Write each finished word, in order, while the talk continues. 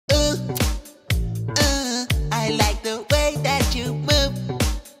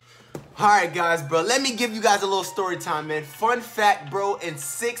Alright guys, bro, let me give you guys a little story time, man. Fun fact, bro, in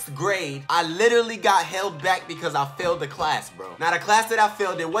 6th grade, I literally got held back because I failed a class, bro. Now, the class that I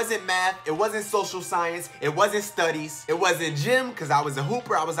failed, it wasn't math, it wasn't social science, it wasn't studies, it wasn't gym, because I was a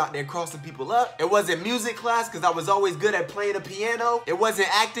hooper, I was out there crossing people up. It wasn't music class, because I was always good at playing the piano. It wasn't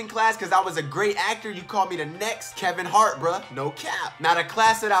acting class, because I was a great actor. You call me the next Kevin Hart, bro. No cap. Now, the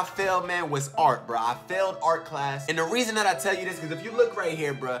class that I failed, man, was art, bro. I failed art class. And the reason that I tell you this, because if you look right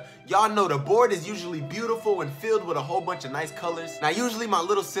here, bro, y'all know the board is usually beautiful and filled with a whole bunch of nice colors. Now, usually my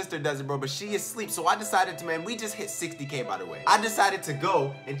little sister does it, bro, but she is asleep. So I decided to, man, we just hit 60K, by the way. I decided to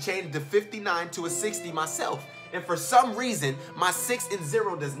go and change the 59 to a 60 myself. And for some reason, my 6 and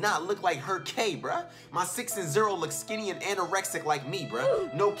 0 does not look like her K, bruh. My 6 and 0 looks skinny and anorexic like me,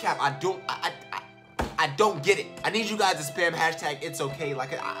 bruh. No cap, I don't get it. I need you guys to spam hashtag it's okay. Like,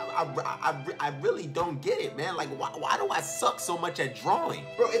 I really don't get it, man. Like, why do I suck so much at drawing?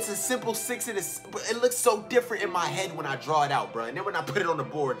 Bro, it's a simple 6 and it looks so different in my head when I draw it out, bro. And then when I put it on the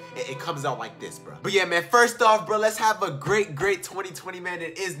board, it comes out like this, bro. But yeah, man, first off, bro, let's have a great 2020, man.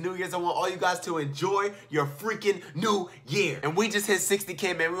 It is New Year's. I want all you guys to enjoy your freaking new year. And we just hit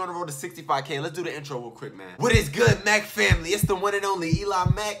 60K, man. We're on the road to 65K. Let's do the intro real quick, man. What is good, Mac family? It's the one and only Eli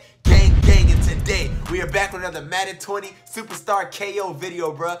Mack. Gang, and today we are back with another Madden 20 Superstar KO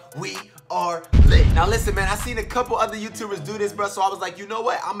video, bruh. We are lit. Now listen, man, I seen a couple other YouTubers do this, bruh, so I was like, you know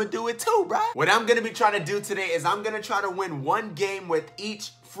what? I'm gonna do it too, bruh. What I'm gonna be trying to do today is I'm gonna try to win one game with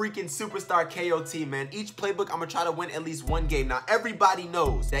each freaking Superstar KO team, man. Each playbook, I'm gonna try to win at least one game. Now, everybody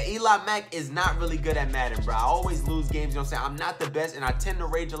knows that Eli Mack is not really good at Madden, bro. I always lose games, you know what I'm saying? I'm not the best, and I tend to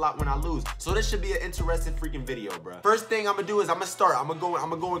rage a lot when I lose. So this should be an interesting freaking video, bro. First thing I'm gonna do is I'm gonna start. I'm gonna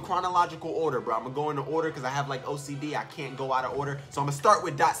go in chronological order, bro. I'm gonna go in the order because I have like OCD. I can't go out of order. So I'm gonna start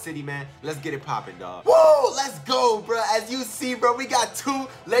with Dot City, man. Let's get it popping, dog. Woo! Let's go, bro. As you see, bro, we got 2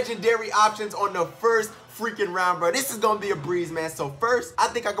 legendary options on the first freaking round, bro. This is gonna be a breeze, man. So first, I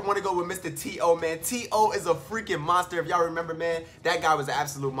think I want to go with Mr. T.O., man. T.O. is a freaking monster. If y'all remember, man, that guy was an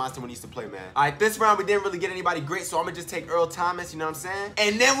absolute monster when he used to play, man. All right, this round, we didn't really get anybody great, so I'm gonna just take Earl Thomas, you know what I'm saying?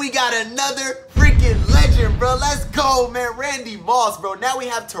 And then we got another freaking legend, bro. Let's go, man. Randy Moss, bro. Now we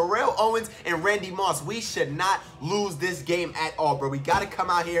have Terrell Owens and Randy Moss. We should not lose this game at all, bro. We gotta come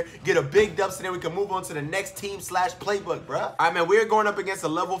out here, get a big dub, so then we can move on to the next team / playbook, bro. All right, man, we're going up against a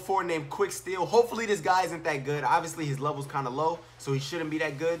level 4 named Quick Steel. Hopefully this guy isn't that good. Obviously his level's kind of low, so he shouldn't be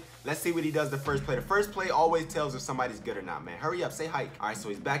that good. Let's see what he does the first play. The first play always tells if somebody's good or not, man. Hurry up, say hike. All right, so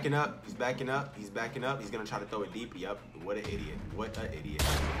he's backing up, he's backing up, he's backing up. He's gonna try to throw it deep. Yep, what an idiot, what an idiot.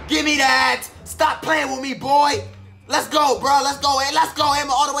 Give me that! Stop playing with me, boy! Let's go, bro, let's go, hey, let's go,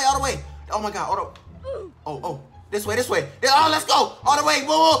 Emma, all the way, all the way. Oh my God, oh, this way, this way. Oh, let's go, all the way,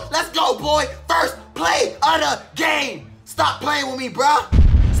 whoa, let's go, boy. First play of the game. Stop playing with me, bro.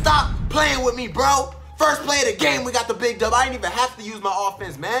 Stop playing with me, bro. First play of the game, we got the big dub. I didn't even have to use my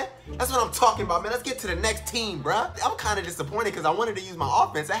offense, man. That's what I'm talking about, man. Let's get to the next team, bruh. I'm kind of disappointed because I wanted to use my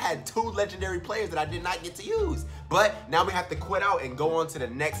offense. I had 2 legendary players that I did not get to use. But now we have to quit out and go on to the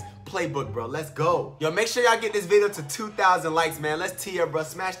next playbook, bro. Let's go. Yo, make sure y'all get this video to 2,000 likes, man. Let's tee up, bro.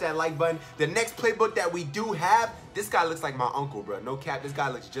 Smash that like button. The next playbook that we do have, this guy looks like my uncle, bro. No cap, this guy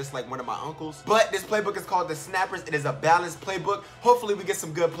looks just like one of my uncles. But this playbook is called the Snappers. It is a balanced playbook. Hopefully we get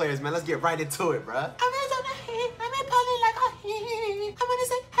some good players, man. Let's get right into it, bro. I'm gonna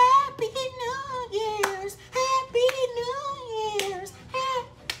say Happy New Year's, Happy New Year's,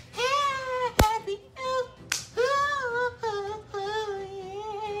 Happy New Year's.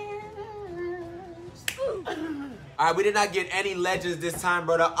 All right, we did not get any legends this time,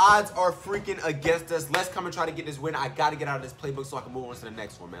 bro. The odds are freaking against us. Let's come and try to get this win. I gotta get out of this playbook so I can move on to the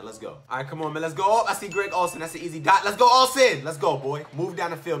next one, man. Let's go. All right, come on, man. Let's go. Oh, I see Greg Olsen. That's an easy dot. Let's go, Olsen. Let's go, boy. Move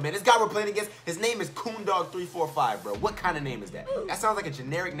down the field, man. This guy we're playing against, his name is Coondog345, bro. What kind of name is that? That sounds like a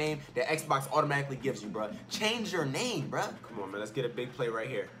generic name that Xbox automatically gives you, bro. Change your name, bro. Come on, man. Let's get a big play right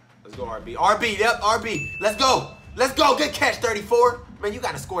here. Let's go, RB. RB, yep, RB. Let's go. Let's go. Good catch, 34. Man, you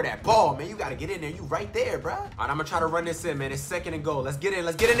got to score that ball, man. You got to get in there. You right there, bro. All right, I'm going to try to run this in, man. It's 2nd and goal. Let's get in.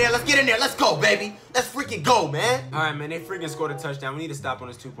 Let's get in there. Let's get in there. Let's go, baby. Let's freaking go, man. All right, man. They freaking scored a touchdown. We need to stop on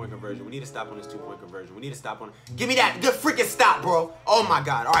this 2-point conversion. We need to stop on this 2-point conversion. We need to stop on. Give me that good freaking stop, bro. Oh, my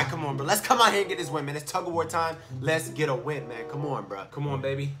God. All right, come on, bro. Let's come out here and get this win, man. It's tug of war time. Let's get a win, man. Come on, bro. Come on,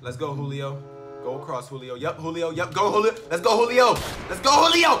 baby. Let's go, Julio. Go across, Julio. Yup, Julio. Yup, go, Julio. Let's go, Julio. Let's go,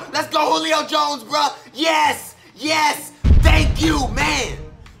 Julio. Let's go, Julio Jones, bro. Yes. Yes. Thank you, man.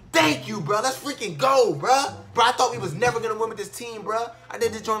 Thank you, bro. Let's freaking go, bro. Bro, I thought we was never going to win with this team, bro. I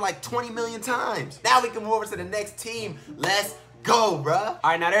did this joint like 20 million times. Now we can move over to the next team. Let's go, bruh.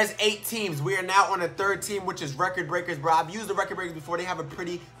 All right, now there's 8 teams. We are now on the 3rd team, which is Record Breakers, bro. I've used the Record Breakers before. They have a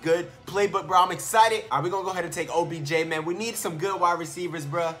pretty good playbook, bro. I'm excited. All right, we're gonna go ahead and take OBJ, man. We need some good wide receivers,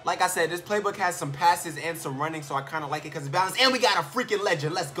 bro. Like I said, this playbook has some passes and some running, so I kind of like it because it's balanced. And we got a freaking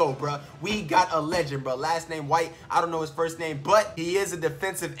legend. Let's go, bro. We got a legend, bro. Last name White. I don't know his first name, but he is a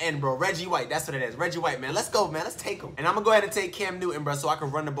defensive end, bro. Reggie White. That's what it is. Reggie White, man. Let's go, man. Let's take him. And I'm gonna go ahead and take Cam Newton, bro, so I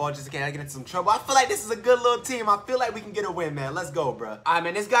can run the ball just in case I get into some trouble. I feel like this is a good little team. I feel like we can get a win, man. Let's go, bro. All right,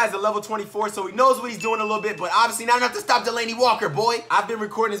 man. This guy's a level 24, so he knows what he's doing a little bit, but obviously not enough to stop Delaney Walker, boy. I've been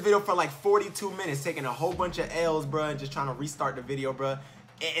recording this video for like 42 minutes, taking a whole bunch of L's, bro, and just trying to restart the video, bro.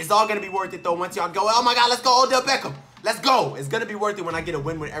 It's all gonna be worth it, though, once y'all go, oh my God, let's go, Odell Beckham. Let's go. It's gonna be worth it when I get a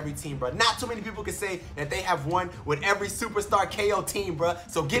win with every team, bro. Not too many people can say that they have won with every superstar KO team, bro.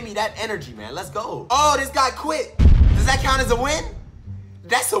 So give me that energy, man. Let's go. Oh, this guy quit. Does that count as a win?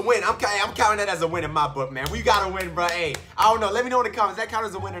 That's a win. I'm counting that as a win in my book, man. We got to win, bro. Hey, I don't know. Let me know in the comments. Does that count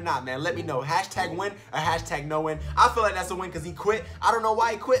as a win or not, man? Let me know. Hashtag win or hashtag no win. I feel like that's a win because he quit. I don't know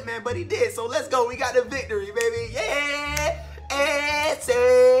why he quit, man, but he did. So let's go. We got the victory, baby. Yeah.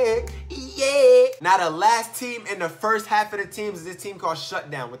 Yeah. Now the last team in the first half of the teams is this team called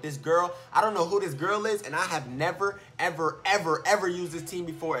Shutdown with this girl. I don't know who this girl is, and I have never, ever used this team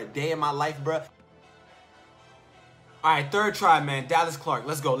before a day in my life, bro. All right, 3rd try, man. Dallas Clark.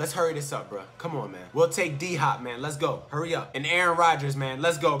 Let's go. Let's hurry this up, bro. Come on, man. We'll take D-Hop, man. Let's go. Hurry up. And Aaron Rodgers, man.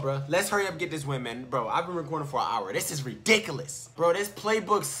 Let's go, bro. Let's hurry up and get this win, man. Bro, I've been recording for an hour. This is ridiculous. Bro, this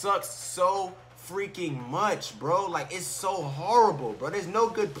playbook sucks so freaking much, bro. Like, it's so horrible, bro. There's no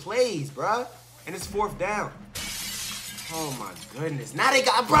good plays, bro. And it's 4th down. Oh, my goodness. Now they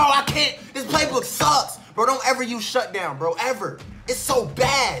got, bro, I can't. This playbook sucks. Bro, don't ever use Shutdown, bro. Ever. It's so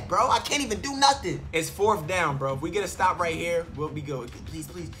bad, bro. I can't even do nothing. It's 4th down, bro. If we get a stop right here, we'll be good. Please,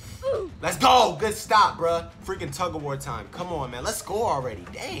 please. Let's go. Good stop, bro. Freaking tug of war time. Come on, man. Let's score already.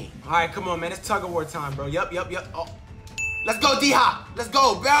 Dang. All right, come on, man. It's tug of war time, bro. Yup. Oh. Let's go, D-Hop. Let's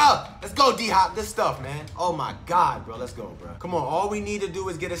go, bro. Let's go, D-Hop. Good stuff, man. Oh, my God, bro. Let's go, bro. Come on. All we need to do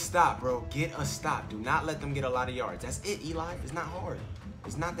is get a stop, bro. Get a stop. Do not let them get a lot of yards. That's it, Eli. It's not hard.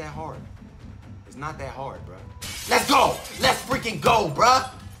 It's not that hard. It's not that hard, bro. Let's go. Let's freaking go, bro.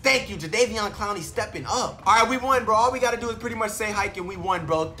 Thank you, Jadeveon Clowney stepping up. All right, we won, bro. All we got to do is pretty much say hike and we won,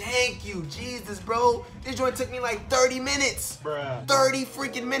 bro. Thank you, Jesus, bro. This joint took me like 30 minutes. Bruh. 30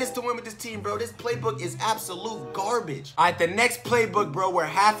 freaking minutes to win with this team, bro. This playbook is absolute garbage. All right, the next playbook, bro, we're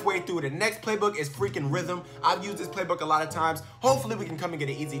halfway through. The next playbook is freaking Rhythm. I've used this playbook a lot of times. Hopefully, we can come and get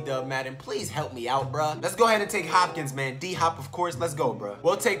an easy dub, Madden. Please help me out, bro. Let's go ahead and take Hopkins, man. D-Hop, of course. Let's go, bro.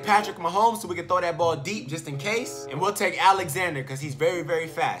 We'll take Patrick Mahomes so we can throw that ball deep just in case. And we'll take Alexander because he's very, very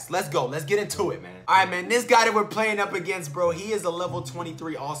fast. Let's go. Let's get into it, man. All right, man. This guy that we're playing up against, bro, he is a level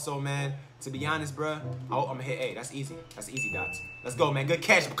 23 also, man. To be honest, bro. Oh, I'm gonna hit A. That's easy. That's easy, Dots. Let's go, man. Good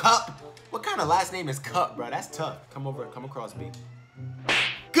catch. Cup. What kind of last name is Cup, bro? That's tough. Come over. Come across, B.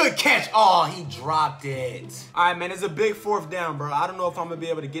 Good catch. Oh, he dropped it. All right, man. It's a big 4th down, bro. I don't know if I'm gonna be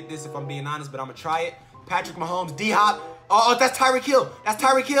able to get this if I'm being honest, but I'm gonna try it. Patrick Mahomes, D-Hop. Oh, that's Tyreek Hill. That's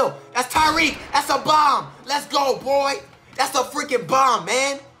Tyreek Hill. That's Tyreek. That's a bomb. Let's go, boy. That's a freaking bomb,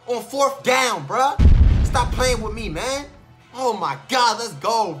 man. On 4th down, bro. Stop playing with me, man. Oh my God, let's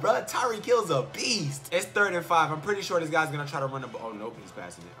go, bro. Tyreek Hill's a beast. It's 3rd and 5. I'm pretty sure this guy's gonna try to run the ball. Oh, nope, he's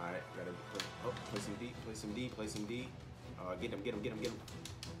passing it. All right, gotta play some D, play some D, play some D. Get him.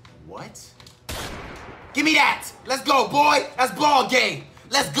 What? Give me that. Let's go, boy. That's ball game.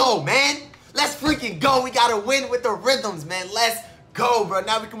 Let's go, man. Let's freaking go. We gotta win with the Rhythms, man. Let's go, bro.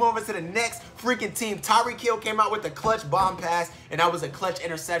 Now we come over to the next freaking team. Tyreek Hill came out with a clutch bomb pass, and that was a clutch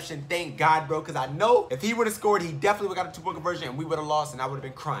interception. Thank God, bro, because I know if he would have scored, he definitely would have got a 2-point conversion, and we would have lost, and I would have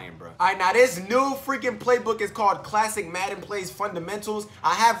been crying, bro. All right, now this new freaking playbook is called Classic Madden Plays Fundamentals.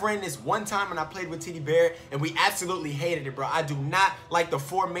 I have ran this one time when I played with TD Bear, and we absolutely hated it, bro. I do not like the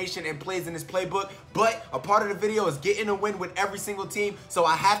formation and plays in this playbook, but a part of the video is getting a win with every single team, so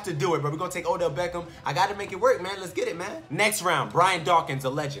I have to do it, bro. We're going to take Odell Beckham. I got to make it work, man. Let's get it, man. Next round, Brian Dawkins, a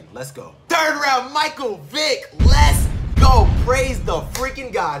legend. Let's go. 3rd round, Michael Vick. Let's go. Praise the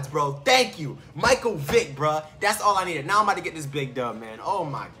freaking gods, bro. Thank you. Michael Vick, bro. That's all I needed. Now I'm about to get this big dub, man. Oh,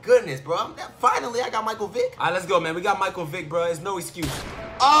 my goodness, bro. Finally, I got Michael Vick. All right, let's go, man. We got Michael Vick, bro. There's no excuse.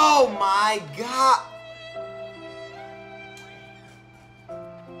 Oh, my God.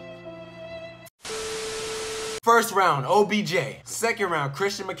 First round, OBJ. 2nd round,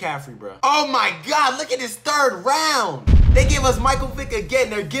 Christian McCaffrey, bro. Oh, my God. Look at this 3rd round. They gave us Michael Vick again.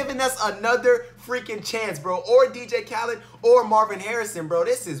 They're giving us another freaking chance, bro. Or DJ Khaled or Marvin Harrison, bro.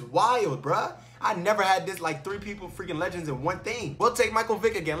 This is wild, bro. I never had this, like 3 people freaking legends in one thing. We'll take Michael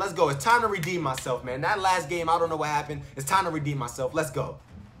Vick again. Let's go. It's time to redeem myself, man. That last game, I don't know what happened. It's time to redeem myself. Let's go.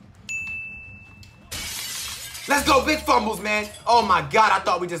 Let's go, big fumbles, man. Oh my God, I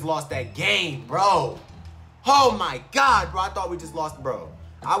thought we just lost that game, bro. Oh my God, bro, I thought we just lost, bro.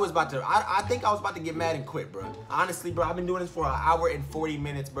 I think I was about to get mad and quit, bro. Honestly, bro, I've been doing this for 1 hour and 40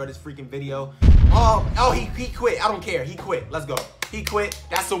 minutes, bro, this freaking video. Oh, he quit. I don't care. He quit. Let's go. He quit.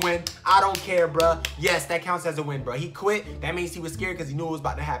 That's a win. I don't care, bro. Yes, that counts as a win, bro. He quit. That means he was scared because he knew it was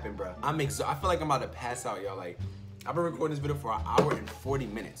about to happen, bro. I feel like I'm about to pass out, y'all. Like, I've been recording this video for 1 hour and 40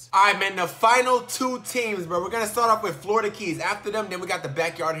 minutes. All right, man, the final 2 teams, bro. We're gonna start off with Florida Keys. After them, then we got the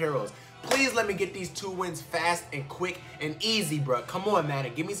Backyard Heroes. Please let me get these 2 wins fast and quick and easy, bro. Come on, man,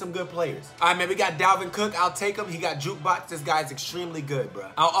 and give me some good players. All right, man, we got Dalvin Cook. I'll take him. He got Jukebox. This guy's extremely good, bro.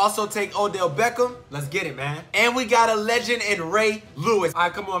 I'll also take Odell Beckham. Let's get it, man. And we got a legend in Ray Lewis. All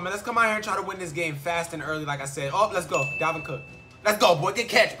right, come on, man. Let's come out here and try to win this game fast and early, like I said. Oh, let's go. Dalvin Cook. Let's go, boy. Good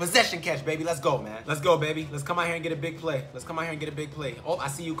catch. Possession catch, baby. Let's go, man. Let's go, baby. Let's come out here and get a big play. Let's come out here and get a big play. Oh, I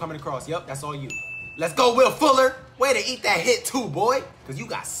see you coming across. Yep, that's all you. Let's go, Will Fuller. Way to eat that hit too, boy. Because you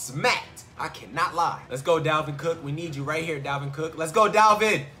got smacked. I cannot lie. Let's go, Dalvin Cook. We need you right here, Dalvin Cook. Let's go,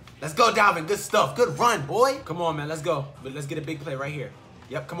 Dalvin. Let's go, Dalvin. Good stuff. Good run, boy. Come on, man. Let's go. But let's get a big play right here.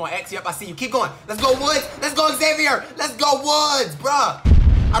 Yep, come on, X. Yep, I see you. Keep going. Let's go, Woods. Let's go, Xavier. Let's go, Woods, bruh.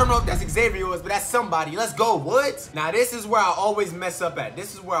 I don't know if that's Xavier Woods, but that's somebody. Let's go, Woods. Now, this is where I always mess up at.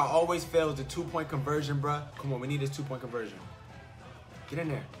 This is where I always fail the 2-point conversion, bruh. Come on, we need this 2-point conversion. Get in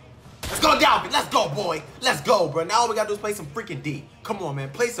there. Let's go, Dalvin. Let's go, boy. Let's go, bro. Now all we got to do is play some freaking D. Come on, man.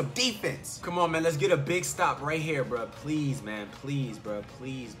 Play some defense. Come on, man. Let's get a big stop right here, bro. Please, man. Please, bro.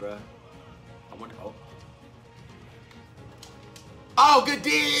 Please, bro. I want to... Oh, good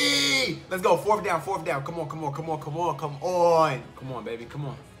D! Let's go. 4th down, 4th down. Come on, come on, come on, come on, come on. Come on, baby. Come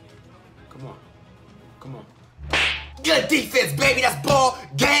on. Come on. Come on. Good defense, baby. That's ball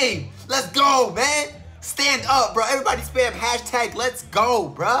game. Let's go, man. Stand up, bro. Everybody spam hashtag let's go,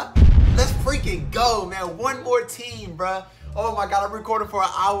 bro. Let's freaking go, man. One more team, bro. Oh my God, I'm recording for 1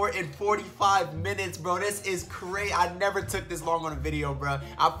 hour and 45 minutes, bro. This is crazy. I never took this long on a video, bro.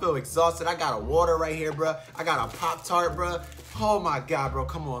 I feel exhausted. I got a water right here, bro. I got a Pop-Tart, bro. Oh my God, bro.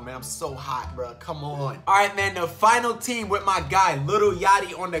 Come on, man. I'm so hot, bro. Come on. All right, man. The final team with my guy, Lil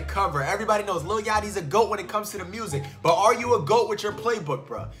Yachty on the cover. Everybody knows Lil Yachty's a GOAT when it comes to the music. But are you a GOAT with your playbook,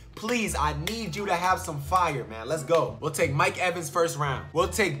 bro? Please, I need you to have some fire, man. Let's go. We'll take Mike Evans 1st round. We'll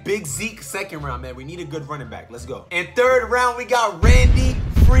take Big Zeke 2nd round, man. We need a good running back. Let's go. And 3rd round, we got Randy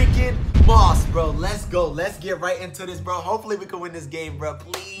freaking Moss, bro. Let's go. Let's get right into this, bro. Hopefully we can win this game, bro.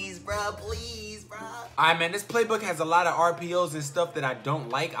 Please, bro. Please, bro. All right, man. This playbook has a lot of RPOs and stuff that I don't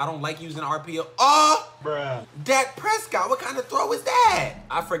like. I don't like using RPO. Oh! Bruh. Dak Prescott. What kind of throw is that?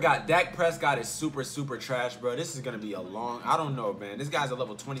 I forgot. Dak Prescott is super, super trash, bro. This is going to be a long... I don't know, man. This guy's a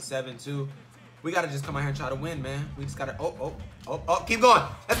level 27, too. We got to just come out here and try to win, man. We just got to... Oh. Keep going.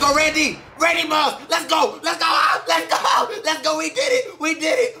 Let's go, Randy. Randy Moss. Let's go. Let's go. Let's go. Let's go. We did it. We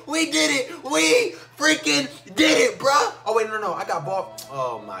did it. We did it. We freaking did it, bro. Oh, wait. No. I got ball.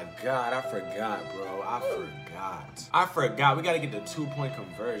 Oh, my God. I forgot, bro. I forgot. We got to get the 2-point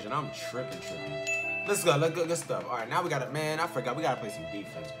conversion. I'm tripping. Let's go. Let's go. Good stuff. All right. Now we got to... Man, I forgot. We got to play some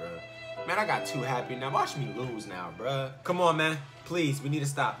defense, bro. Man, I got too happy now. Watch me lose now, bro. Come on, man. Please. We need to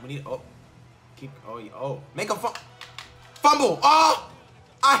stop. We need... Oh. Make a fumble. Oh,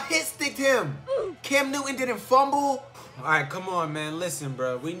 I hit sticked him. Cam Newton didn't fumble. All right, come on, man. Listen,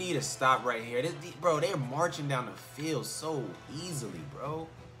 bro. We need to stop right here. Bro, they're marching down the field so easily, bro.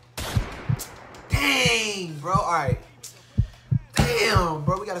 Dang, bro. All right. Damn,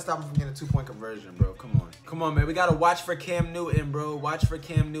 bro. We got to stop him from getting a 2-point conversion, bro. Come on. Come on, man. We got to watch for Cam Newton, bro. Watch for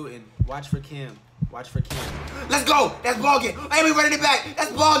Cam Newton. Watch for Cam. Watch for Cam. Let's go. That's ball game. Hey, we running it back.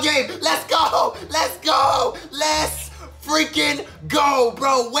 That's ball game. Let's go. Let's go. Let's freaking go,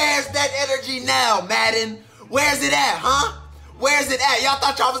 bro. Where's that energy now, Madden? Where's it at, huh? Where's it at? Y'all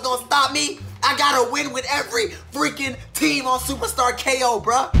thought y'all was going to stop me? I got to win with every freaking team on Superstar KO,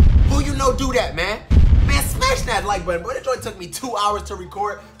 bro. Who you know do that, man? Man, smash that like button, bro. That joint took me 2 hours to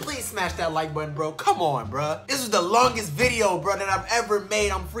record. Please smash that like button, bro. Come on, bro. This is the longest video, bro, that I've ever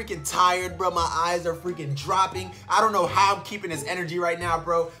made. I'm freaking tired, bro. My eyes are freaking dropping. I don't know how I'm keeping this energy right now,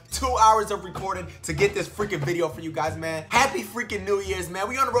 bro. 2 hours of recording to get this freaking video for you guys, man. Happy freaking New Year's, man.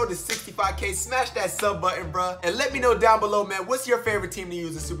 We on the road to 65K. Smash that sub button, bro. And let me know down below, man, what's your favorite team to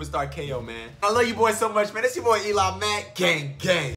use in Superstar KO, man? I love you boys so much, man. It's your boy Eli Mack. Gang, gang.